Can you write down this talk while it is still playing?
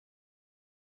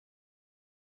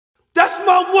That's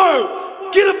my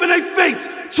word. Get up in their face.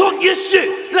 Talk your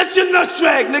shit. Let your nuts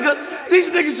drag, nigga.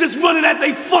 These niggas just running at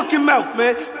they fucking mouth,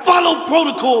 man. Follow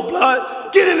protocol,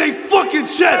 blood. Get in they fucking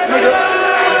chest, nigga.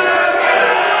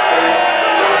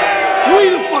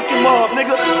 We the fucking mob,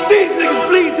 nigga. These niggas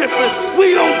bleed different.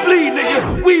 We don't bleed,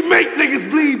 nigga. We make niggas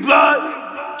bleed, blood.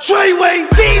 Treyway.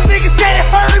 These niggas said it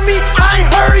hurted me, I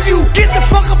ain't heard of you. Get the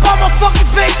fuck up on my fucking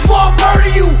face before I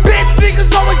murder you. Bitch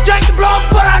niggas always drink the blood,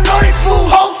 but I know they fool.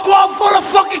 Whole squad full of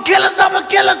fucking killers, I'm a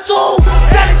killer too.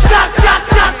 Sending shots,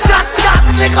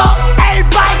 nigga.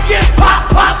 Everybody get pop,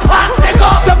 nigga.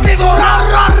 The nigga run,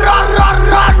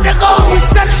 nigga. We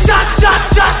sending shots,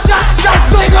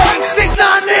 nigga.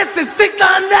 6'9" this and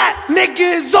 6'9" that.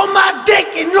 Niggas on my dick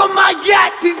and on my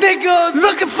yak. These niggas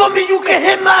looking for me, you can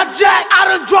hit my jack. I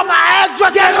done drop my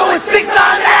address, yeah, no, it's 6'9"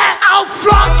 that. I'll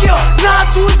flog you, nah,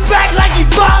 to his back like he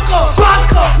Baka.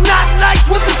 Not nice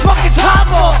with the fucking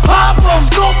chopper. Pop him,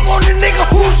 scope on the nigga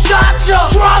who shot ya.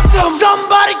 Drop him,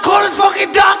 somebody call his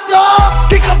fucking doctor.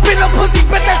 Think up in a pussy,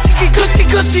 bet that she get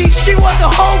gushy. She want the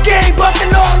whole game, but they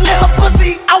know let her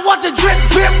pussy. I watch her drip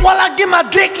while I get my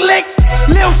dick licked.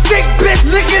 Little sick bitch,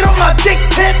 lick it on my dick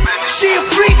tip. She a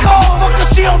freak hoe, fucker,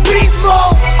 she on beast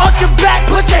mode. Arch your back,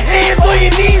 put your hands on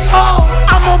your knees, ho.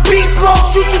 I'm on beast mode,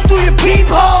 shoot you through your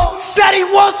peephole. Said he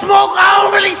won't smoke, I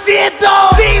don't really see it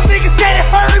though. These niggas said it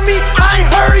hurted me, I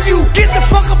ain't heard of you. Get the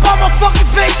fuck up on my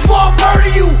fucking face before I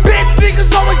murder you. Bitch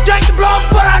niggas always drink the blood,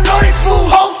 but I know they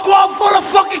fool. Whole squad full of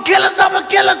fucking killers, I'm a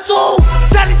killer too.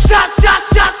 Sending shots,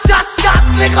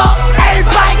 nigga.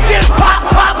 Everybody get pop,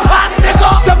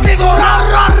 nigga. The nigga run,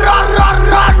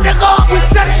 nigga. We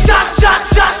sending shots,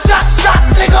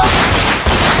 nigga.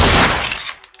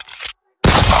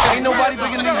 Ain't nobody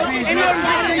bringing these beats.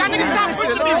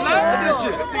 Look at this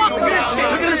shit.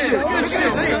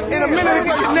 In a minute it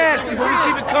can get nasty, but we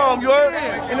keep it calm, you heard?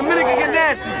 In a minute it can get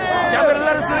nasty. Y'all better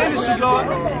let us in the industry, Lord.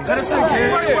 Let us in,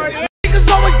 kid. Niggas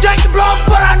always drink the blood,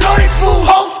 but I know they fool.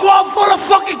 Whole squad full of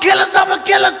fucking killers, I'm a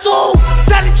killer too.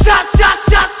 Sending shots,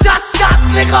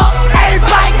 nigga.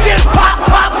 Everybody get pop,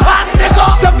 nigga.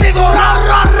 The nigga run,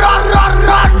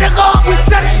 nigga. We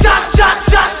sending shots,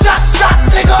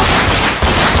 nigga.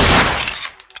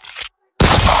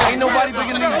 Ain't nobody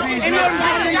bringing these beats.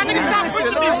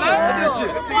 Look at this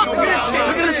shit.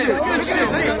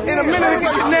 In a minute it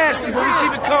can get nasty, but we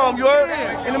keep it calm, you heard?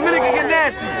 In a minute it can get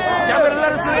nasty. Y'all better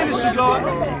let us in the industry, Lord.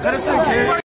 Let us in,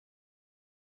 kid.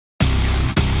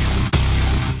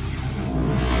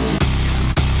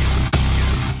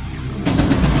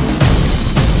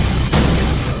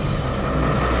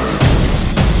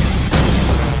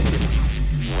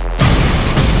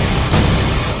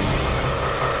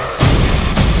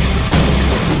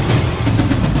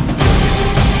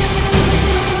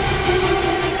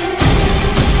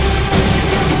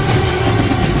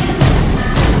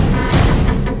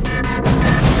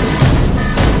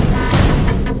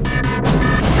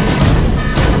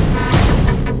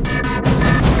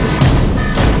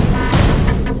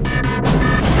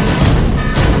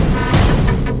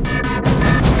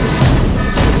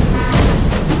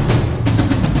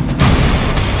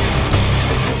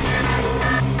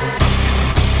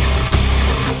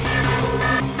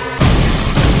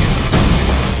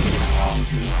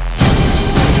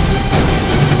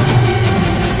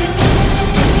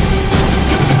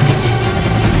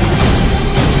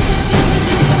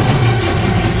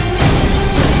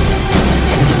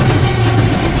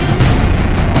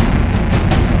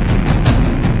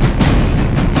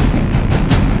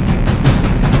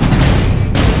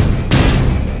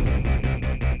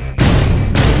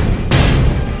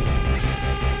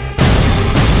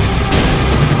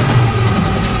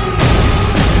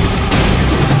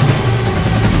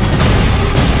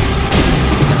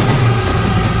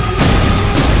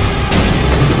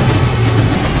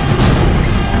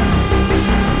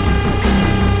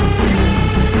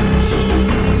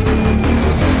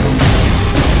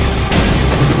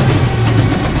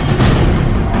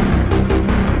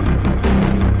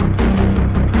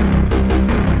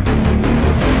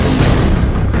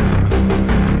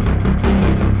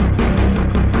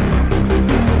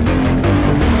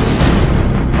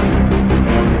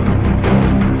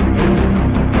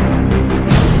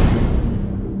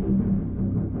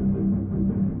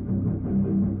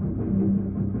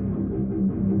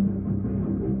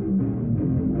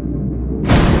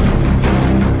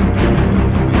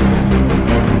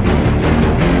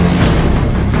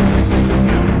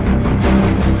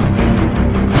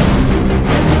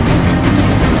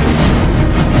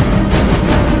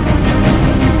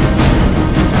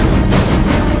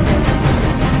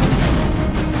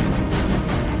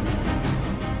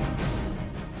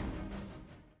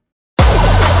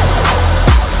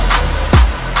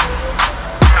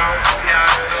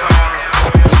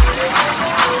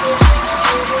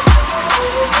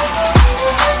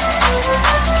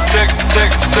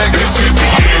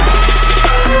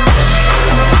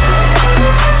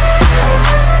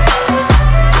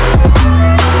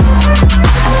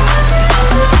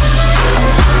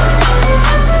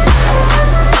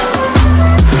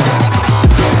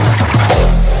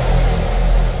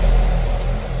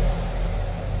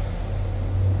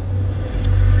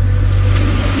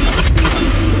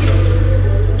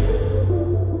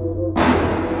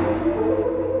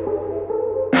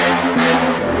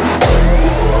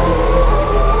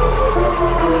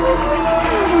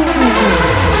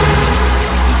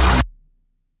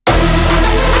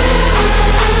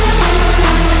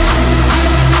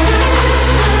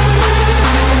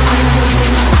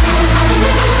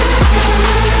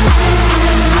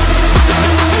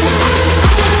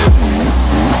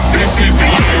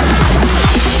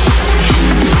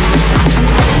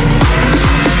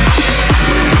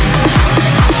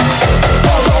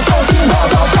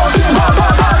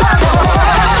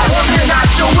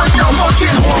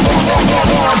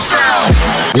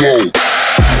 Whoa.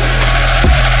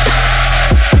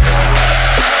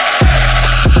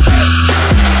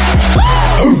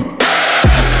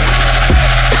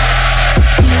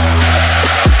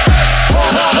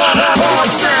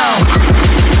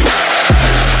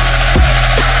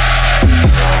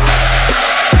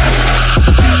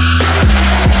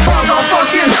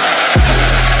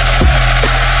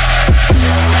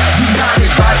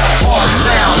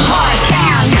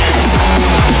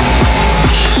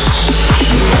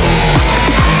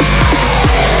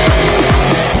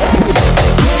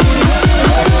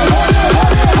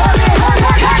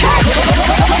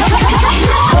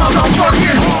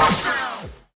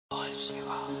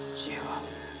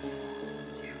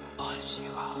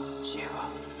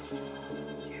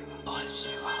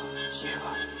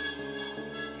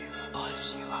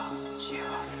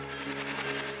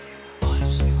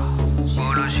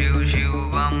 बोलो शिव शिव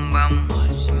बम बम,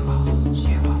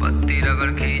 पत्ती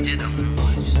रगड़ खींच दम।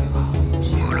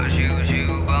 बोलो शिव शिव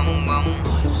बम बम,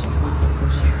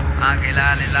 आंखें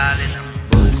लाल लाल दम।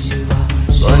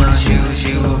 बोलो शिव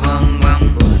शिव बम बम,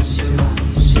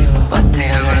 पत्ती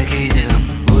रगड़ खींच दम।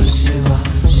 बोलो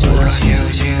शिव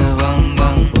शिव बम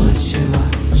बम,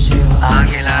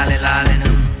 आंखें लाल लाल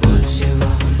दम।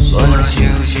 बोलो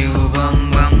शिव शिव बम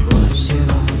बम,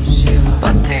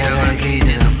 पत्ती रगड़ खींच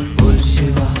दम। बोलो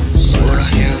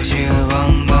शिव शिव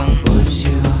बम बम,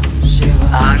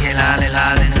 आंखें लाल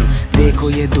लाल दम। देखो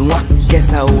ये धुआं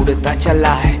कैसा उड़ता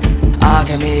चला है,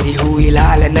 आंखें मेरी हुई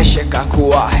लाल, नशे का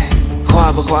कुआं है।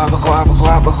 ख्वाब ख्वाब ख्वाब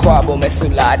ख्वाब ख्वाबों में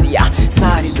सुला दिया,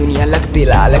 सारी दुनिया लगती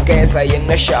लाल, कैसा ये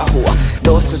नशा हुआ।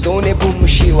 दोस्तों ने बुम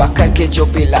शिवा करके जो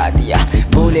पिला दिया,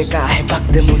 बोले का है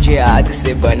वक्त मुझे आद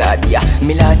से बना दिया।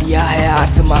 मिला दिया है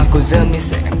आसमां को जमी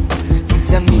से,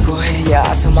 जमी को है ये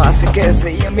आसमां से,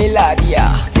 कैसे ये मिला दिया।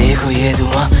 देखो ये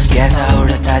धुआं कैसा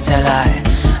उड़ता चला है,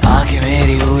 आंखें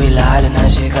मेरी हुई लाल,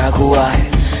 नशे का कुआं है।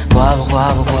 ख्वाब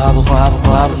ख्वाब ख्वाब ख्वाब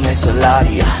ख्वाब में सुला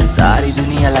दिया, सारी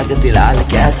दुनिया लगती लाल,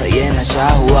 कैसा ये नशा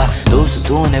हुआ।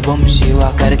 दोस्तों ने बम शिवा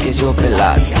करके जो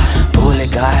पिला दिया, बोले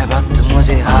का है वक्त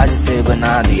मुझे आज से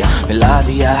बना दिया। मिला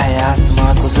दिया है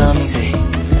आसमां को जमी से,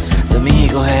 जमी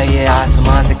को है ये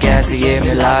आसमां से, कैसे ये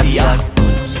मिला दिया।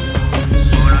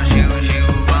 बोलो शिव शिव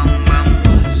बम बम,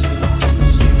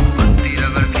 पत्ती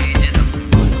रगड़ खींच दम।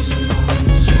 बोलो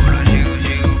शिव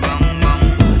शिव बम बम,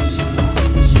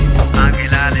 आंखें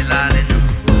लाल लाल दम।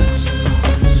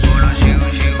 बोलो शिव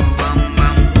शिव बम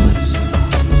बम,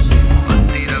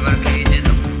 पत्ती रगड़ खींच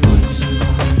दम। बोलो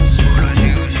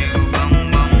शिव शिव बम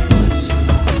बम,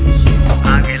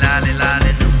 आंखें लाल लाल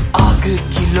दम। आग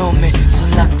किलो में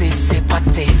सुलगते से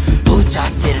पत्ते हो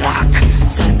जाते राख,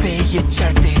 सर पे ये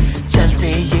चढ़ते चलते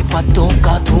ये पत्तों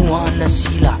का धुआं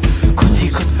नशीला। खुद ही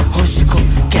खुद होश को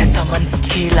कैसा मन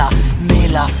खेला,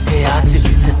 मेला है आज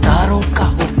सितारों